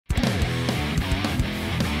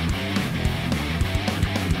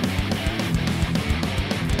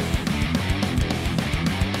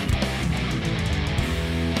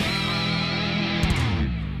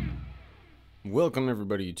Welcome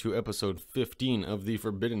everybody to episode 15 of the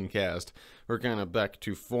ForbiddenCast. We're kind of back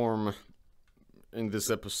to form in this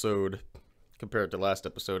episode compared to last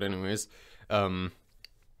episode anyways. Where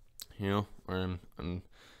I'm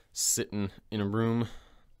sitting in a room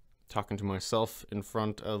talking to myself in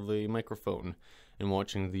front of a microphone and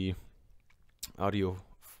watching the audio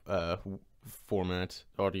format,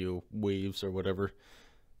 audio waves or whatever,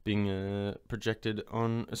 being projected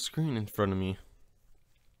on a screen in front of me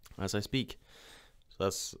as I speak. So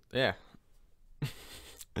that's, yeah.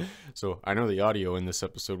 So I know the audio in this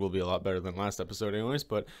episode will be a lot better than last episode anyways,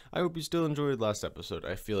 but I hope you still enjoyed last episode.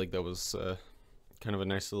 I feel like that was kind of a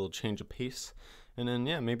nice little change of pace. And then,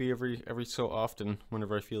 yeah, maybe every so often,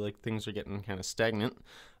 whenever I feel like things are getting kind of stagnant,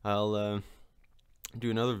 I'll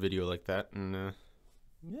do another video like that. And,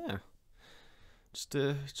 yeah, just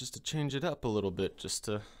to change it up a little bit, just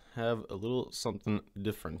to have a little something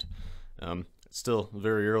different. It's still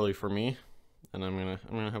very early for me, and I'm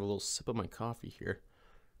gonna have a little sip of my coffee here.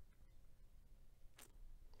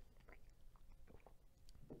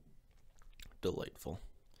 Delightful.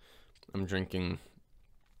 I'm drinking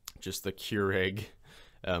just the Keurig,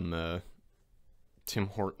 Tim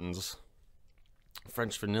Hortons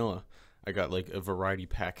French vanilla. I got like a variety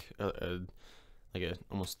pack, like a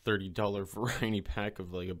almost $30 variety pack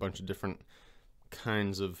of like a bunch of different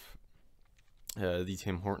kinds of the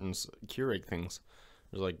Tim Hortons Keurig things.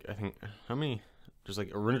 There's like, I think, how many? There's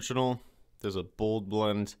like original, there's a bold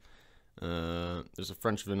blend, there's a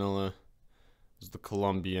French vanilla, there's the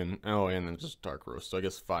Colombian, oh, and then just dark roast. So I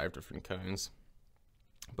guess 5 different kinds.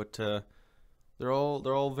 But they're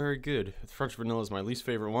all very good. The French vanilla is my least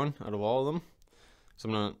favorite one out of all of them. So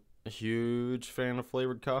I'm not a huge fan of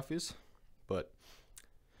flavored coffees, but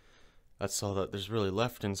that's all that there's really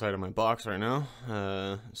left inside of my box right now.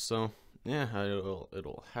 So yeah,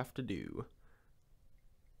 it'll have to do.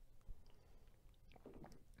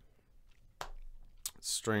 It's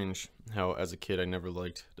strange how as a kid I never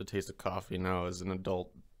liked the taste of coffee. Now as an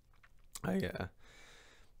adult, I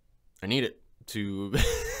need it to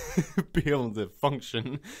be able to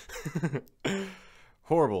function.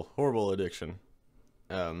 horrible addiction.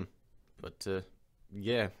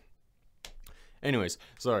 Yeah. Anyways,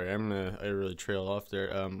 sorry, I really trailed off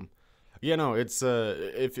there. Yeah, no, it's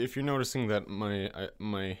if you're noticing that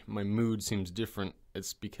my mood seems different,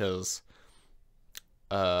 it's because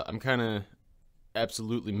I'm kind of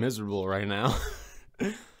absolutely miserable right now.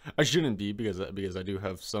 I shouldn't be because I do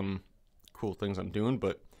have some cool things I'm doing,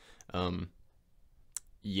 but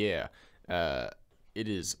yeah, it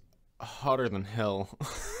is hotter than hell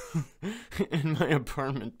in my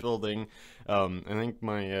apartment building. I think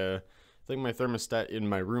my thermostat in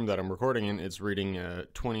my room that I'm recording in is reading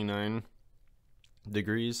 29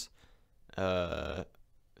 degrees. Would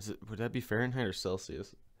that be Fahrenheit or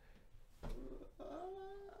Celsius?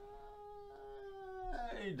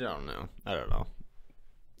 I don't know. I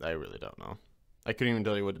really don't know. I couldn't even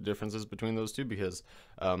tell you what the difference is between those two because,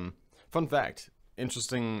 fun fact,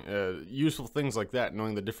 interesting, useful things like that,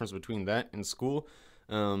 knowing the difference between that in school,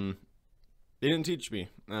 they didn't teach me.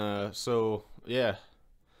 So, yeah.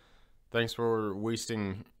 Thanks for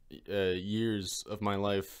wasting years of my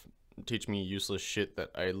life teaching me useless shit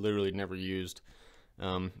that I literally never used.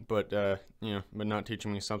 But not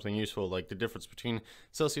teaching me something useful like the difference between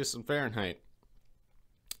Celsius and Fahrenheit.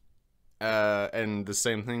 And the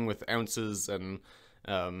same thing with ounces and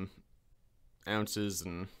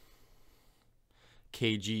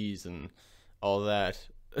kgs and all that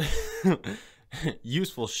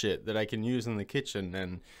useful shit that I can use in the kitchen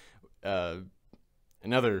and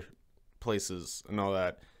in other places and all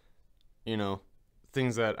that,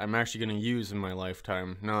 things that I'm actually going to use in my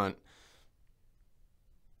lifetime, not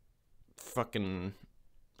fucking,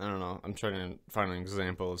 I don't know, I'm trying to find an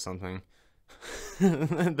example of something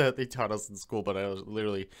that they taught us in school, but I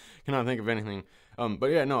literally cannot think of anything.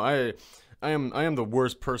 But yeah, no, I am the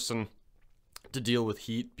worst person to deal with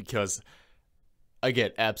heat because I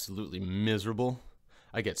get absolutely miserable.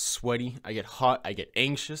 I get sweaty, I get hot, I get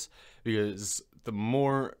anxious because the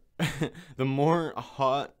more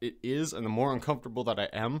hot it is and the more uncomfortable that I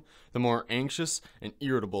am, the more anxious and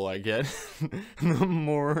irritable I get. The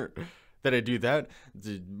more that I do that,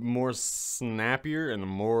 the more snappier and the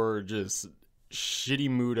more just shitty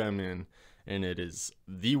mood I'm in, and it is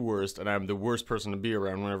the worst, and I'm the worst person to be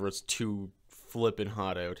around whenever it's too flippin'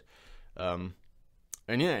 hot out. And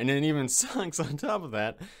yeah, and it even sucks on top of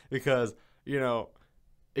that because,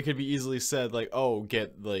 it could be easily said like, oh,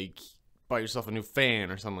 buy yourself a new fan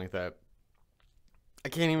or something like that. I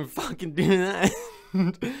can't even fucking do that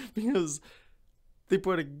because they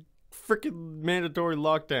put a freaking mandatory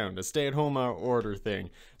lockdown, a stay-at-home order thing.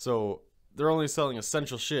 So they're only selling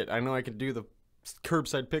essential shit. I know I could do the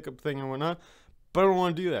curbside pickup thing and whatnot, but I don't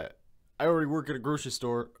want to do that. I already work at a grocery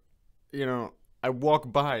store. You know, I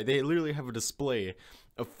walk by. They literally have a display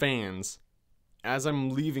of fans as I'm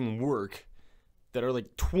leaving work that are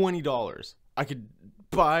like $20. I could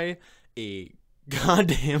buy a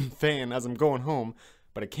goddamn fan as I'm going home,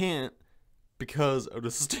 but I can't because of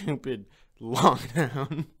the stupid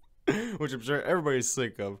lockdown, which I'm sure everybody's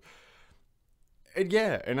sick of. And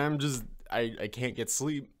yeah, and I can't get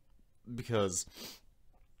sleep because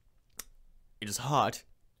it is hot,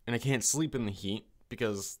 and I can't sleep in the heat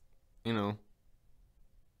because, you know,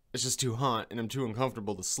 it's just too hot and I'm too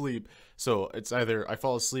uncomfortable to sleep. So it's either I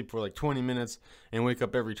fall asleep for like 20 minutes and wake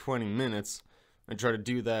up every 20 minutes and try to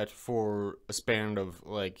do that for a span of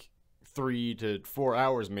like 3 to 4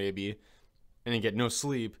 hours maybe, and then get no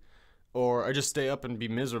sleep, or I just stay up and be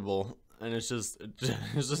miserable, and it's just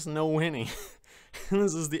no winning.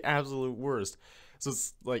 This is the absolute worst. So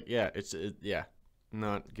it's like, yeah, yeah,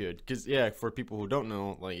 not good. Because, yeah, for people who don't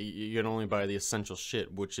know, like, you can only buy the essential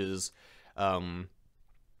shit, which is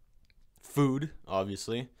food,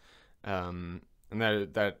 obviously, and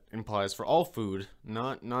that implies for all food,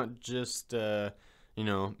 not just you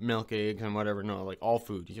know, milk, eggs, and whatever. No, like all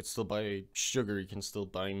food. You can still buy sugar. You can still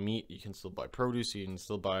buy meat. You can still buy produce. You can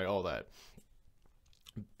still buy all that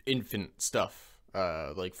infant stuff,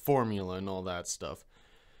 like formula and all that stuff.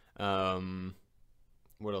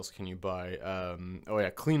 What else can you buy? Oh yeah,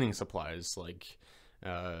 cleaning supplies like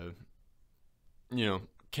you know,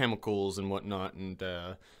 chemicals and whatnot,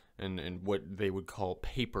 and what they would call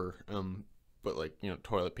paper, but like, you know,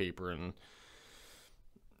 toilet paper and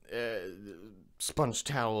sponge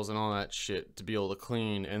towels and all that shit to be able to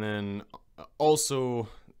clean. And then also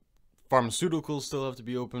pharmaceuticals still have to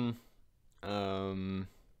be open,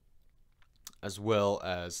 as well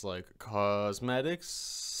as like cosmetics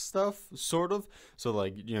stuff, sort of. So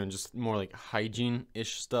like, you know, just more like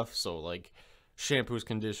hygiene-ish stuff. So like shampoos,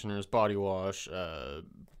 conditioners, body wash,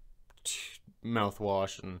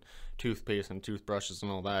 mouthwash, and toothpaste and toothbrushes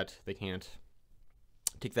and all that. They can't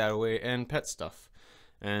take that away. And pet stuff.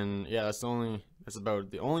 And yeah, that's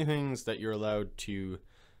about the only things that you're allowed to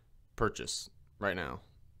purchase right now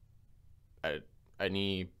at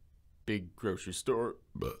any big grocery store.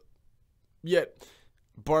 But yet,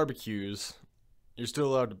 barbecues, you're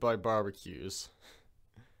still allowed to buy barbecues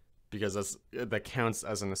because that counts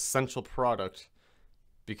as an essential product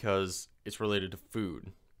because it's related to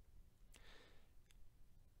food.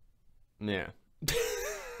 Yeah.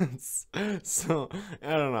 So,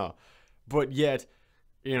 I don't know. But yet,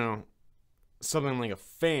 you know, something like a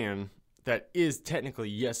fan that is technically,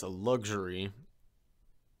 yes, a luxury,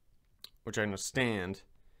 which I understand,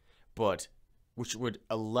 but which would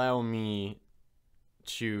allow me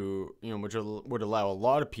to, you know, which would allow a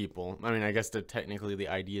lot of people. I mean, I guess that technically the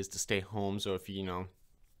idea is to stay home, so if you know,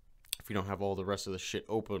 if you don't have all the rest of the shit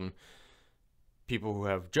open, people who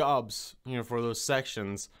have jobs, you know, for those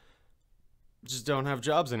sections just don't have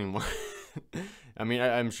jobs anymore. I mean,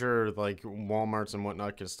 I'm sure like Walmarts and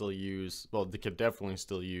whatnot can still use, well, they could definitely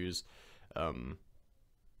still use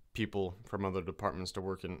people from other departments to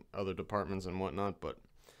work in other departments and whatnot, but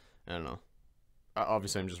I don't know.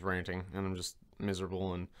 Obviously, I'm just ranting and I'm just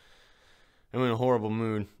miserable and I'm in a horrible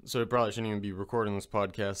mood, so I probably shouldn't even be recording this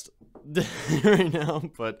podcast right now,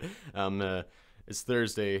 but it's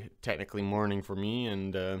Thursday, technically morning for me,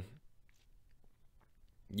 and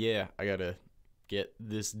yeah, I gotta get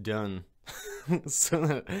this done so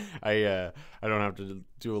that I don't have to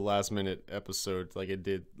do a last minute episode like I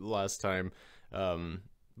did last time.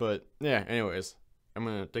 But yeah, anyways, I'm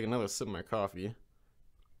gonna take another sip of my coffee.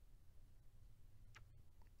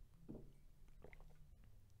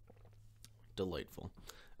 Delightful.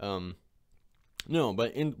 No,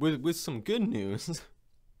 but with some good news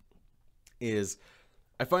is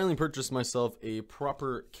I finally purchased myself a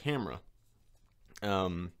proper camera,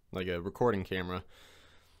 like a recording camera,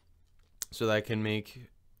 so that I can make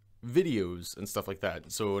videos and stuff like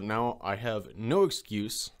that. So now I have no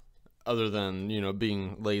excuse other than, you know,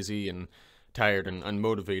 being lazy and tired and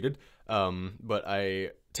unmotivated. But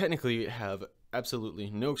I technically have absolutely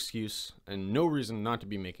no excuse and no reason not to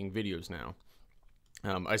be making videos now.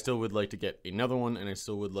 I still would like to get another one, and I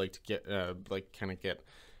still would like to get, like, kind of get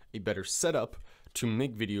a better setup to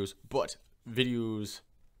make videos, but videos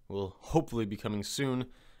will hopefully be coming soon.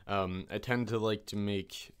 I tend to like to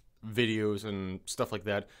make videos and stuff like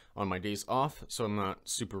that on my days off, so I'm not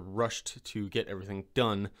super rushed to get everything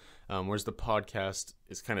done, whereas the podcast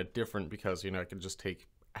is kind of different because, you know, I can just take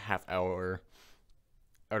a half hour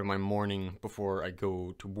out of my morning before I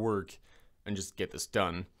go to work and just get this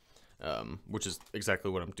done, which is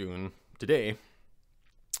exactly what I'm doing today.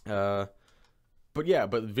 But yeah,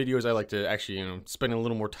 but videos I like to actually, spend a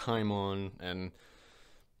little more time on, and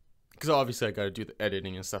because obviously I got to do the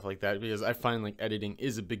editing and stuff like that, because I find like editing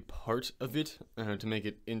is a big part of it, to make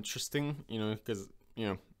it interesting, because,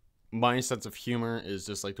 my sense of humor is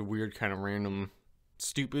just like the weird kind of random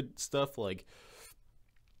stupid stuff. Like,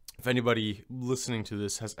 if anybody listening to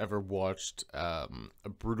this has ever watched a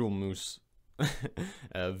Brutal Moose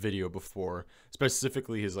video before,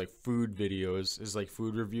 specifically his like food videos, his like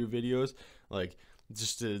food review videos, like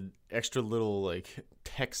just an extra little like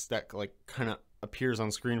text that like kind of appears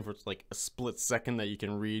on screen for like a split second that you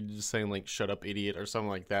can read, just saying like "shut up, idiot" or something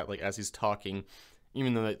like that, like as he's talking,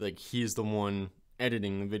 even though like he's the one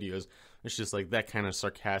editing the videos. It's just like that kind of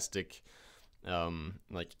sarcastic,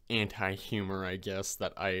 like anti-humor, I guess,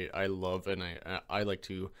 that I love, and I like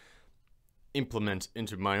to implement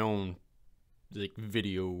into my own like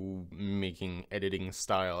video making editing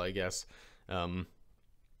style, I guess. And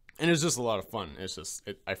it's just a lot of fun. It's just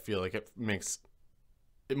I feel like it makes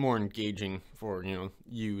it more engaging for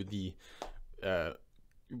you, the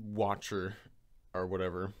watcher or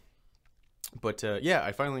whatever. But yeah,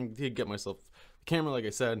 I finally did get myself a camera, like I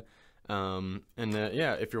said. And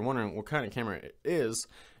yeah, if you're wondering what kind of camera it is,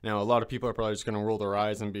 now a lot of people are probably just gonna roll their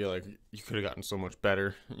eyes and be like, you could have gotten so much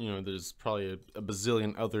better. There's probably a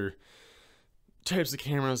bazillion other types of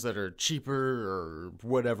cameras that are cheaper or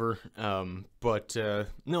whatever. But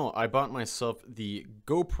no, I bought myself the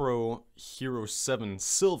GoPro Hero 7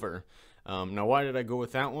 Silver. Now, why did I go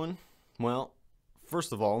with that one? Well,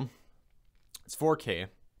 first of all, it's 4K.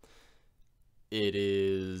 It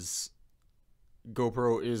is...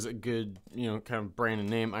 GoPro is a good, kind of brand and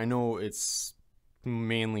name. I know it's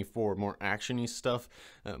mainly for more actiony stuff,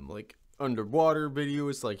 like underwater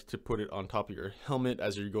videos, like to put it on top of your helmet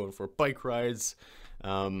as you're going for bike rides,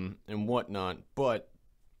 and whatnot. But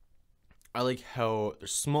I like how they're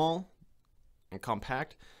small and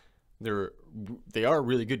compact. They are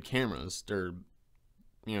really good cameras. They're,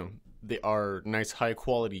 they are nice, high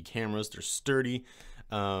quality cameras. They're sturdy.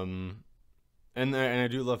 And I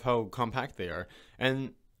do love how compact they are,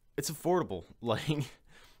 and it's affordable. Like,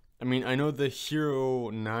 I mean, I know the Hero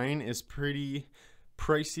 9 is pretty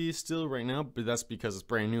pricey still right now, but that's because it's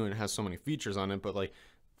brand new and it has so many features on it. But like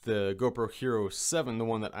the GoPro Hero 7, the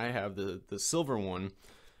one that I have, the silver one,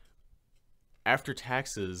 after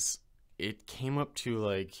taxes, it came up to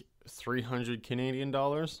like 300 Canadian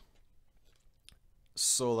dollars.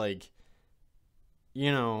 So like,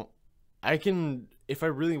 I can, if I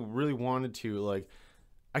really, really wanted to, like,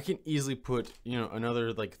 I can easily put,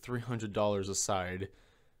 another, like, $300 aside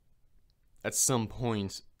at some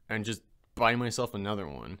point and just buy myself another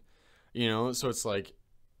one, So it's like,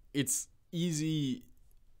 it's easier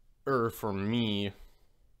for me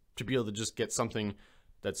to be able to just get something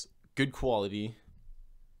that's good quality,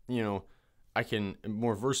 I can,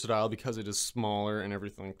 more versatile because it is smaller and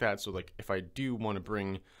everything like that. So, like, if I do want to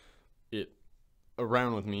bring it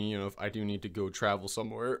around with me, if I do need to go travel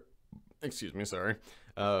somewhere, excuse me, sorry,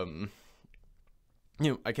 I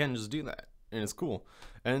can just do that, and it's cool.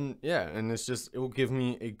 And yeah, and it's just, it will give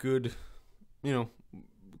me a good,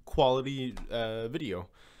 quality video.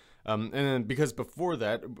 And then because before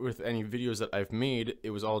that, with any videos that I've made,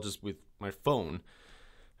 it was all just with my phone.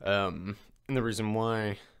 And the reason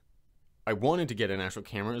why I wanted to get an actual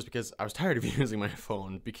camera is because I was tired of using my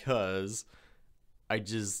phone, because I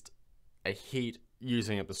hate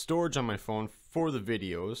using up the storage on my phone for the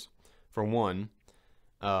videos, for one,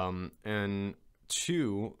 and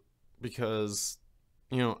two, because,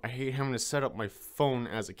 I hate having to set up my phone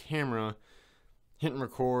as a camera, hit and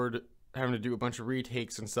record, having to do a bunch of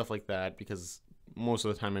retakes and stuff like that, because most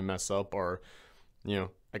of the time I mess up, or,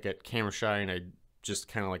 I get camera shy and I just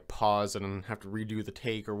kind of like pause and then have to redo the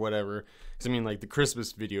take or whatever. Because I mean, like the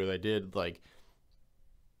Christmas video that I did, like,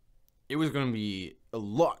 it was going to be a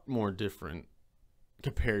lot more different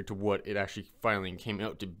compared to what it actually finally came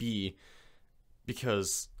out to be,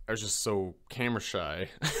 because I was just so camera shy.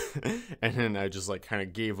 And then I just like kind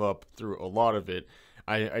of gave up through a lot of it.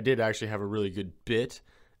 I did actually have a really good bit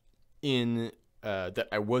in that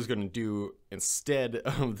I was going to do instead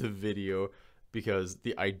of the video, because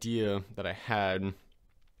the idea that I had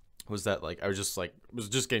was that like I was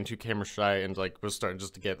just getting too camera shy, and like was starting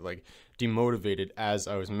just to get like demotivated as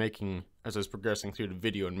I was progressing through the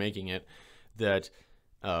video and making it, that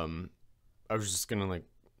I was just gonna like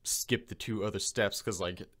skip the 2 other steps, because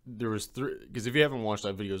like there was because if you haven't watched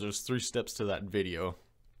that video, there's 3 steps to that video.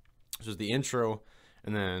 There's the intro,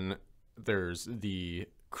 and then there's the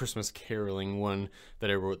Christmas caroling one that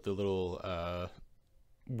I wrote the little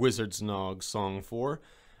Wizard's Nog song for,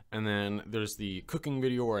 and then there's the cooking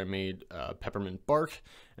video where I made peppermint bark,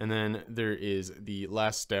 and then there is the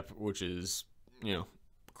last step, which is, you know,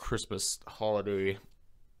 Christmas holiday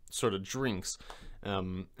sort of drinks.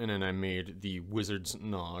 And then I made the Wizard's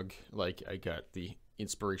Nog, like I got the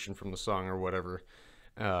inspiration from the song or whatever.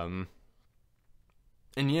 And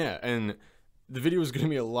yeah, and the video is going to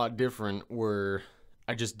be a lot different, where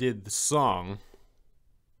I just did the song.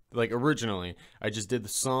 Like, originally, I just did the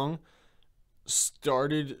song,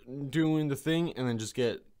 started doing the thing, and then just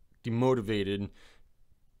get demotivated,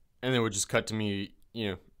 and then would just cut to me, you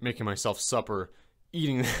know, making myself supper,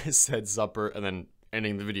 eating said supper, and then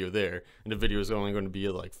ending the video there. And the video is only going to be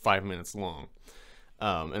like 5 minutes long,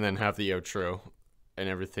 and then have the outro and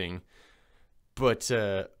everything. But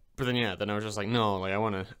then yeah, then I was just like, no, like I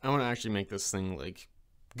wanna actually make this thing like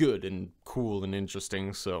good and cool and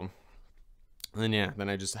interesting. So then yeah, then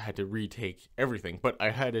I just had to retake everything. But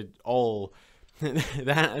I had it all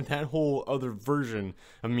that whole other version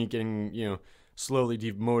of me getting, you know, slowly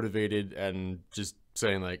demotivated and just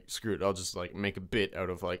saying like, screw it, I'll just like make a bit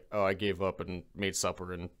out of like, oh, I gave up and made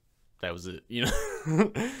supper and that was it, you know.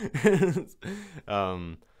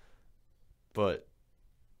 But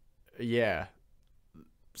yeah,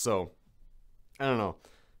 so I don't know.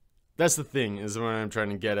 That's the thing, is what I'm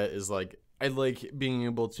trying to get at, is like, I like being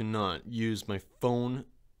able to not use my phone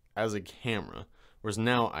as a camera, whereas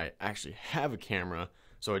now I actually have a camera,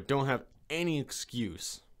 so I don't have any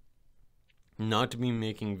excuse not to be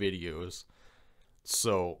making videos.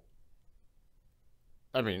 So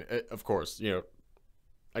I mean, of course, you know,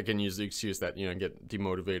 I can use the excuse that, you know, get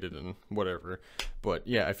demotivated and whatever. But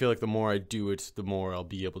yeah, I feel like the more I do it, the more I'll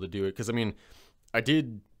be able to do it. Because I mean, I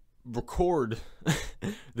did record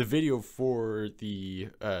the video for the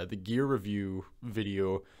gear review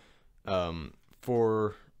video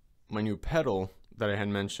for my new pedal that I had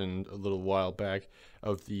mentioned a little while back,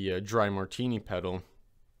 of the dry martini pedal,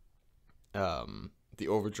 the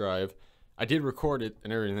overdrive. I did record it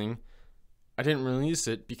and everything. I didn't release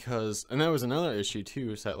it because, and that was another issue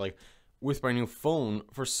too, is that like with my new phone,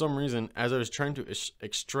 for some reason, as I was trying to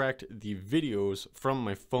extract the videos from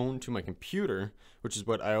my phone to my computer, which is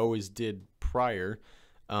what I always did prior,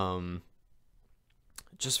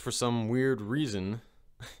 just for some weird reason,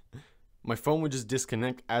 my phone would just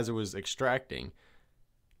disconnect as it was extracting,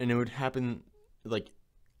 and it would happen like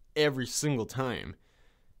every single time.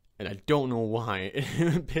 And I don't know why.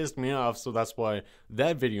 It pissed me off, so that's why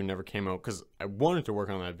that video never came out, because I wanted to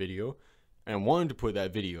work on that video, and I wanted to put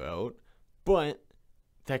that video out, but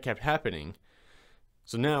that kept happening.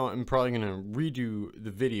 So now I'm probably going to redo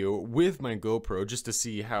the video with my GoPro just to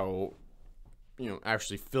see how, you know,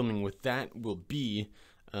 actually filming with that will be.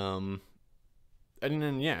 And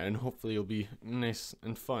then, yeah, and hopefully it'll be nice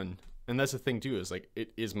and fun. And that's the thing, too, is, like,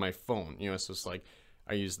 it is my phone, you know, it's just, like,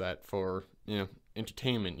 I use that for, you know,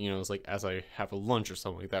 entertainment, you know, it's like as I have a lunch or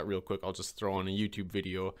something like that real quick, I'll just throw on a YouTube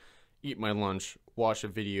video, eat my lunch, watch a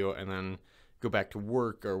video, and then go back to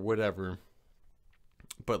work or whatever.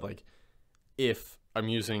 But like, if I'm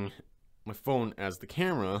using my phone as the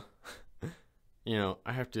camera, you know,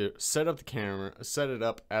 I have to set up the camera, set it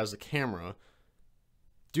up as a camera,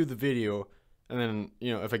 do the video, and then,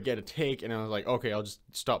 you know, if I get a take and I was like, okay, I'll just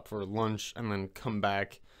stop for lunch and then come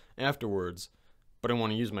back afterwards, but I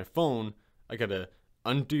want to use my phone, I gotta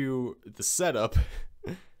undo the setup,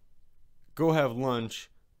 go have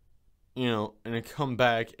lunch, you know, and then come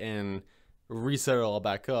back and reset it all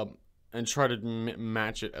back up and try to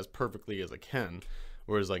match it as perfectly as I can.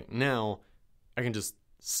 Whereas like now, I can just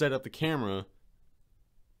set up the camera,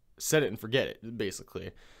 set it and forget it,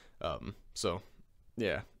 basically. So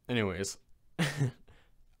yeah, anyways,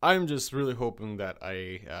 I'm just really hoping that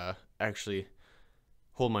I actually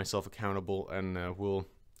hold myself accountable and will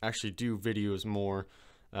actually do videos more,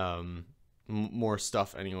 more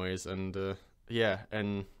stuff anyways. And yeah,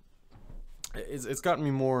 and it's gotten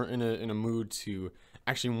me more in a mood to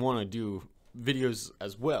actually want to do videos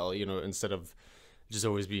as well, you know, instead of just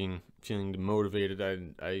always feeling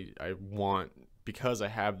demotivated. I want, because I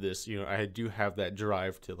have this, you know, I do have that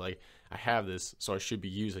drive to like, I have this, so I should be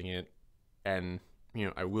using it, and you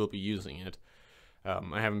know, I will be using it.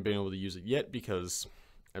 I haven't been able to use it yet because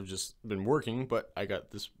I've just been working, but I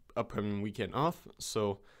got this upcoming weekend off,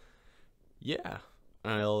 so yeah,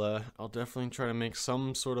 I'll definitely try to make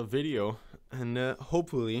some sort of video, and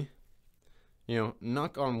hopefully, you know,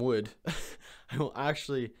 knock on wood, I will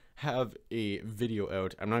actually have a video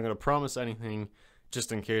out. I'm not gonna promise anything,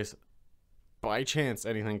 just in case by chance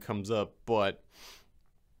anything comes up, but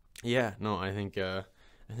yeah, no, I think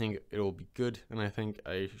it'll be good, and I think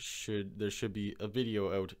there should be a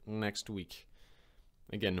video out next week.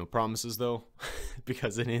 Again, no promises though,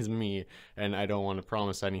 because it is me, and I don't want to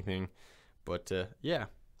promise anything. But yeah.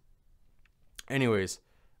 Anyways,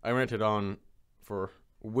 I ranted on for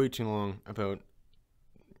way too long about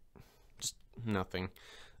just nothing.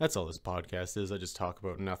 That's all this podcast is. I just talk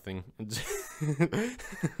about nothing.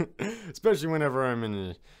 Especially whenever I'm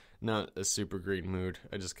in not a super great mood.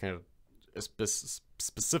 I just kind of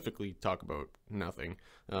specifically talk about nothing.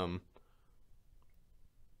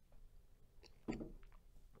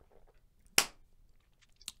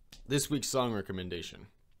 This week's song recommendation.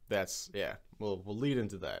 That's, yeah, we'll lead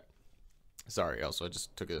into that. Sorry, also, I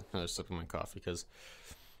just took another sip of my coffee because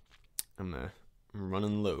I'm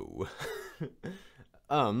running low.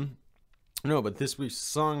 No, but this week's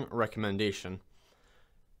song recommendation,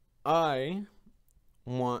 I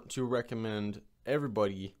want to recommend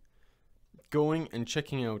everybody going and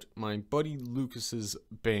checking out my buddy Lucas's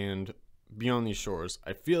band, Beyond These Shores.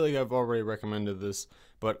 I feel like I've already recommended this,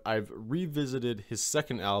 but I've revisited his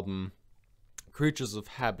second album, Creatures of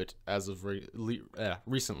Habit, as of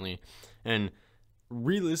recently, and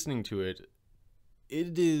re-listening to it,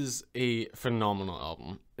 it is a phenomenal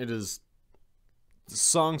album. The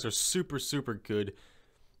songs are super, super good.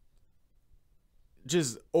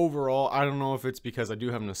 Just overall, I don't know if it's because I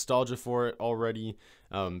do have nostalgia for it already,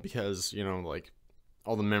 because, you know, like,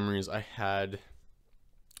 all the memories I had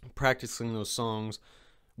practicing those songs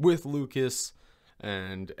with Lucas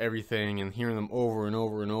and everything, and hearing them over and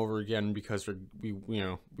over and over again, because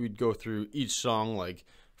we'd go through each song like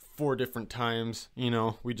 4 different times.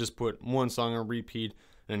 We just put one song on repeat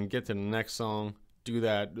and get to the next song, do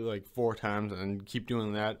that like 4 times, and keep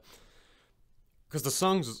doing that. Because the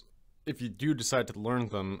songs, if you do decide to learn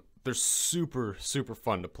them, they're super, super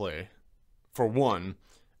fun to play, for one.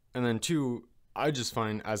 And then 2, I just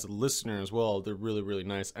find as a listener as well, they're really, really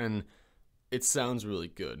nice. And it sounds really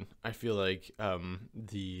good. I feel like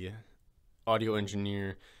the audio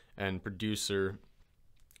engineer and producer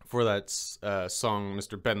for that song,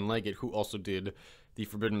 Mr. Ben Leggett, who also did the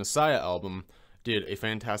Forbidden Messiah album, did a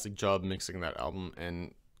fantastic job mixing that album.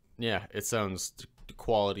 And yeah, the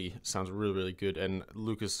quality sounds really, really good. And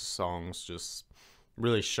Lucas' songs just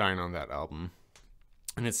really shine on that album.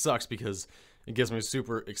 And it sucks because it gets me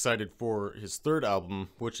super excited for his third album,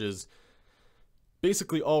 which is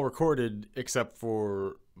basically all recorded except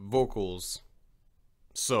for vocals.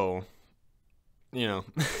 So,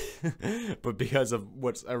 but because of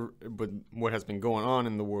what has been going on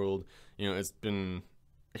in the world, it's been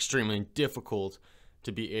extremely difficult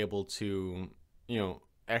to be able to,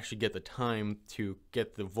 actually get the time to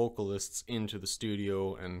get the vocalists into the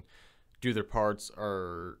studio and do their parts,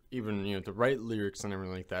 or even, to write lyrics and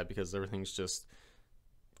everything like that, because everything's just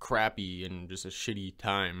crappy and just a shitty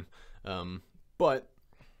time. But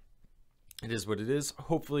it is what it is.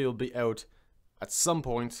 Hopefully it'll be out at some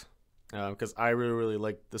point, because I really, really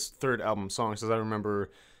like this third album songs, because I remember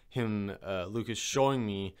him, Lucas, showing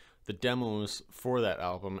me the demos for that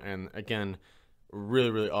album, and again,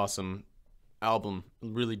 really, really awesome album,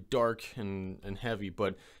 really dark and heavy.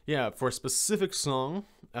 But yeah, for a specific song,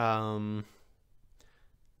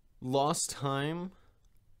 Lost Time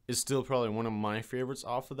is still probably one of my favorites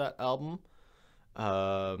off of that album.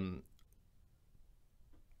 I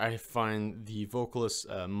find the vocalist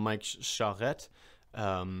Mike Charette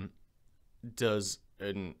does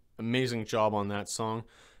an amazing job on that song.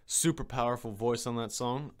 Super powerful voice on that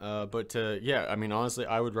song. But yeah, I mean, honestly,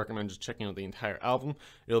 I would recommend just checking out the entire album.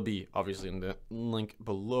 It'll be obviously in the link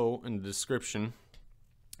below in the description.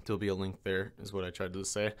 There'll be a link there, is what I tried to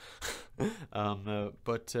say.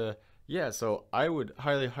 But yeah, so I would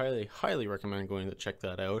highly, highly, highly recommend going to check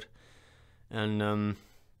that out. And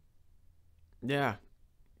yeah,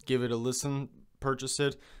 give it a listen, purchase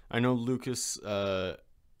it. I know Lucas,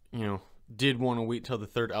 did want to wait till the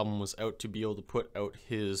third album was out to be able to put out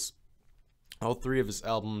all 3 of his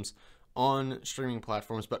albums on streaming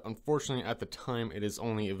platforms, but unfortunately at the time it is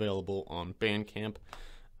only available on Bandcamp.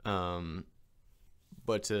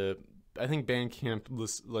 But I think Bandcamp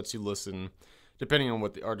lets you listen, depending on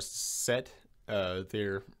what the artist set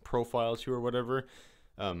their profile to or whatever.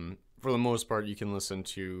 For the most part, you can listen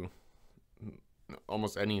to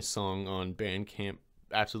almost any song on Bandcamp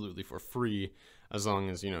absolutely for free, as long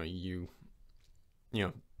as you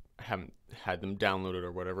haven't had them downloaded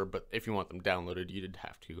or whatever. But if you want them downloaded, you did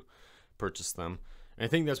have to purchase them. And I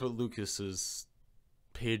think that's what Lucas's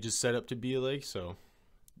page is set up to be like. So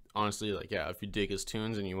honestly, like, yeah, if you dig his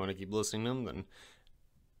tunes and you want to keep listening to them, then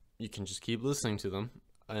you can just keep listening to them.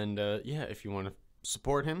 And yeah, if you want to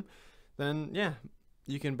support him, then yeah,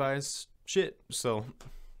 you can buy his shit. So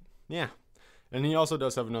yeah. And he also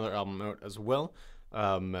does have another album out as well.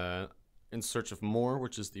 In Search of More,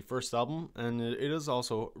 which is the first album, and it is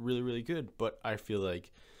also really, really good. But I feel like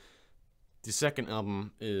the second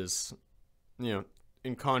album is,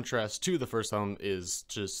 in contrast to the first album, is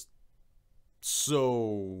just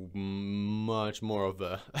so much more of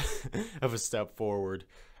a of a step forward.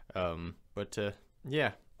 But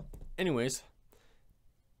yeah. Anyways,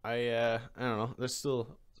 I don't know. It's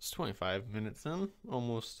 25 minutes in,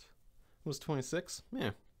 almost 26.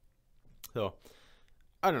 Yeah. So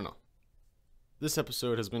I don't know. This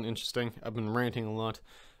episode has been interesting. I've been ranting a lot.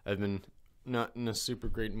 I've been not in a super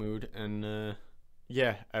great mood, and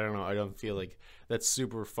yeah, I don't know. I don't feel like that's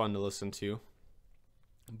super fun to listen to.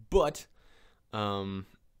 But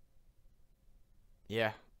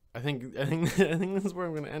yeah, I think I think this is where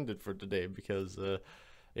I'm gonna end it for today, because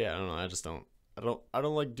yeah, I don't know. I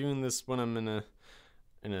don't like doing this when I'm in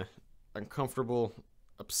a uncomfortable,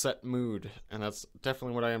 upset mood, and that's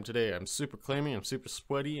definitely what I am today. I'm super clammy. I'm super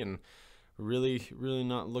sweaty, and really, really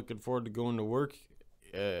not looking forward to going to work.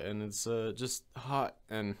 And it's just hot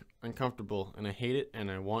and uncomfortable, and I hate it. And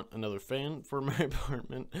I want another fan for my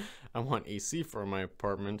apartment. I want AC for my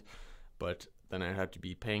apartment, but then I'd have to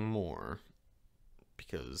be paying more,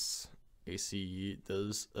 because AC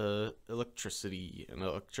does electricity, and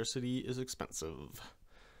electricity is expensive.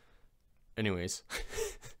 Anyways,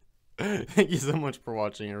 thank you so much for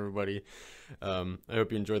watching, everybody. I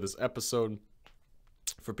hope you enjoyed this episode.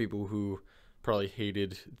 For people who probably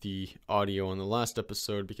hated the audio on the last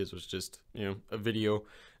episode because it was just, a video,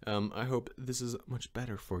 I hope this is much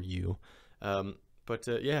better for you. But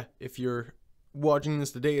yeah, if you're watching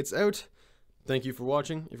this the day it's out, thank you for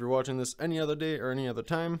watching. If you're watching this any other day or any other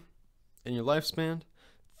time in your lifespan,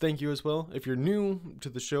 thank you as well. If you're new to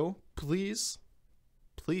the show, please,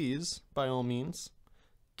 by all means,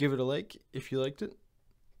 give it a like if you liked it.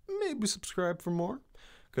 Maybe subscribe for more,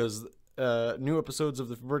 because new episodes of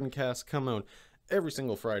the ForbiddenCast come out every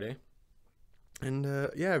single Friday. And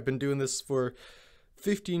yeah, I've been doing this for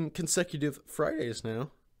 15 consecutive Fridays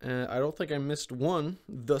now. I don't think I missed one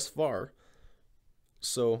thus far.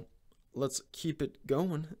 So let's keep it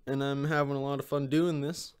going. And I'm having a lot of fun doing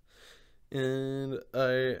this. And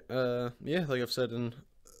yeah, like I've said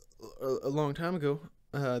a long time ago,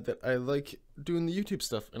 that I like doing the YouTube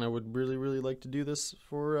stuff. And I would really, really like to do this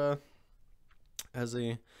for as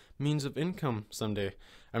a means of income someday.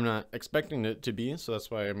 I'm not expecting it to be, so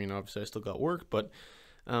that's why, obviously I still got work, but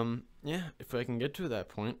yeah, if I can get to that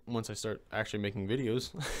point, once I start actually making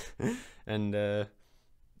videos and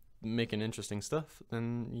making interesting stuff,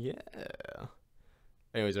 then yeah.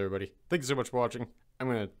 Anyways, everybody, thank you so much for watching. I'm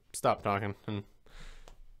gonna stop talking and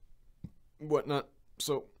whatnot.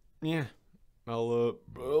 So yeah, I'll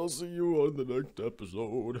see you on the next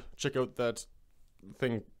episode. Check out that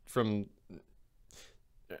thing from...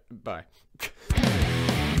 Bye.